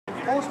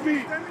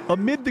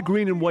Amid the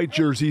green and white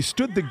jersey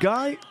stood the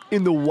guy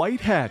in the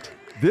white hat.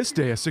 This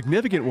day, a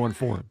significant one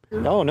for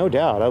him. Oh, no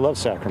doubt. I love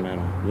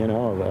Sacramento. You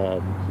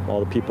know, all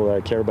the people that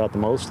I care about the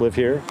most live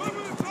here.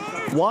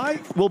 Why?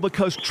 Well,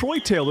 because Troy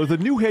Taylor, the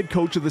new head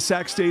coach of the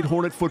Sac State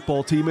Hornet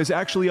football team, is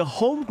actually a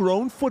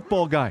homegrown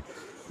football guy.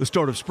 The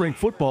start of spring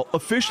football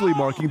officially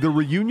marking the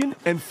reunion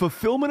and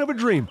fulfillment of a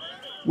dream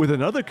with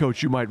another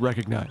coach you might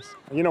recognize.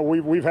 You know,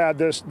 we've had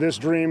this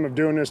dream of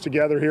doing this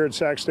together here at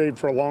Sac State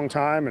for a long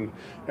time,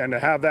 and to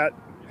have that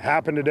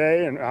happen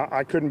today, and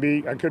I couldn't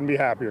be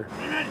happier.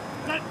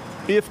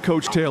 If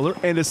Coach Taylor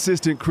and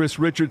assistant Chris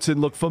Richardson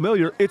look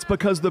familiar, it's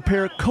because the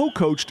pair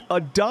co-coached a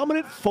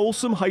dominant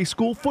Folsom High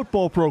School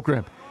football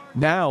program.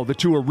 Now the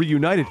two are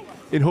reunited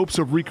in hopes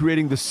of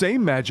recreating the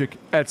same magic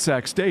at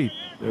Sac State.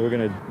 We're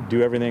going to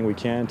do everything we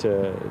can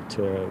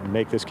to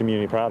make this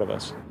community proud of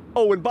us.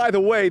 Oh, and by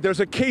the way, there's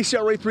a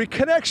KCRA3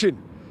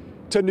 connection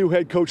to new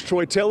head coach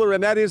Troy Taylor,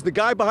 and that is the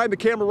guy behind the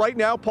camera right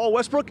now, Paul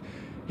Westbrook.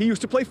 He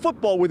used to play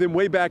football with him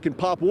way back in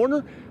Pop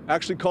Warner,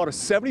 actually caught a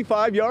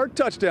 75-yard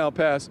touchdown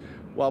pass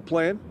while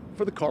playing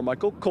for the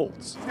Carmichael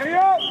Colts.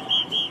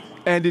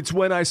 And it's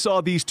when I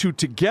saw these two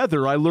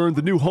together I learned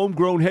the new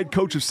homegrown head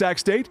coach of Sac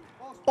State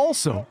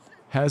also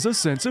has a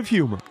sense of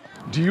humor.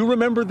 Do you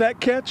remember that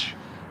catch?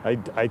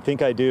 I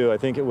think I do. I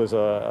think it was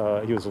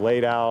he was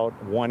laid out,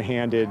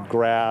 one-handed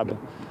grab,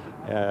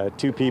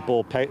 two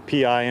people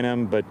PIing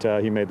him, but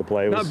he made the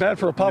play. Not bad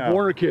for a Pop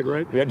Warner kid,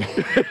 right?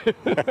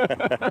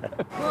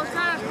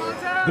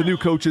 The new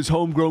coach's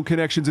homegrown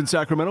connections in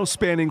Sacramento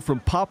spanning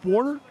from Pop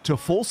Warner to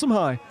Folsom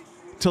High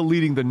to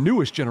leading the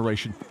newest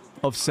generation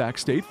of Sac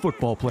State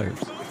football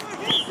players.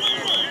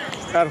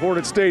 At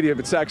Hornet Stadium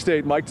at Sac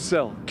State, Mike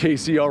DeSell,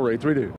 KCRA 3 News.